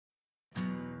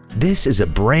This is a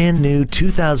brand new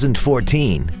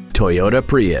 2014 Toyota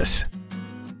Prius.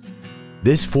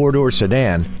 This four-door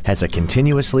sedan has a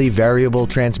continuously variable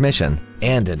transmission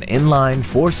and an inline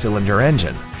four-cylinder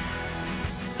engine.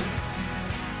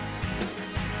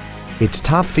 Its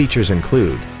top features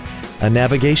include a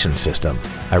navigation system,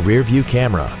 a rear-view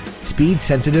camera,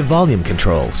 speed-sensitive volume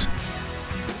controls,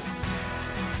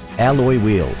 alloy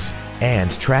wheels,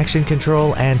 and traction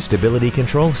control and stability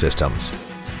control systems.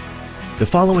 The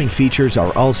following features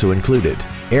are also included: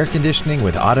 air conditioning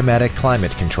with automatic climate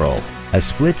control, a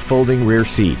split folding rear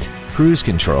seat, cruise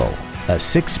control, a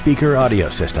 6-speaker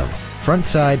audio system, front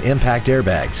side impact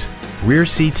airbags, rear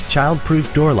seat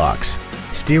child-proof door locks,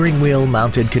 steering wheel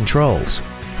mounted controls,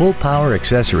 full power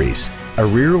accessories, a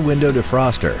rear window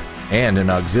defroster, and an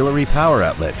auxiliary power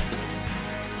outlet.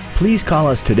 Please call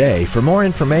us today for more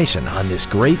information on this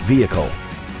great vehicle.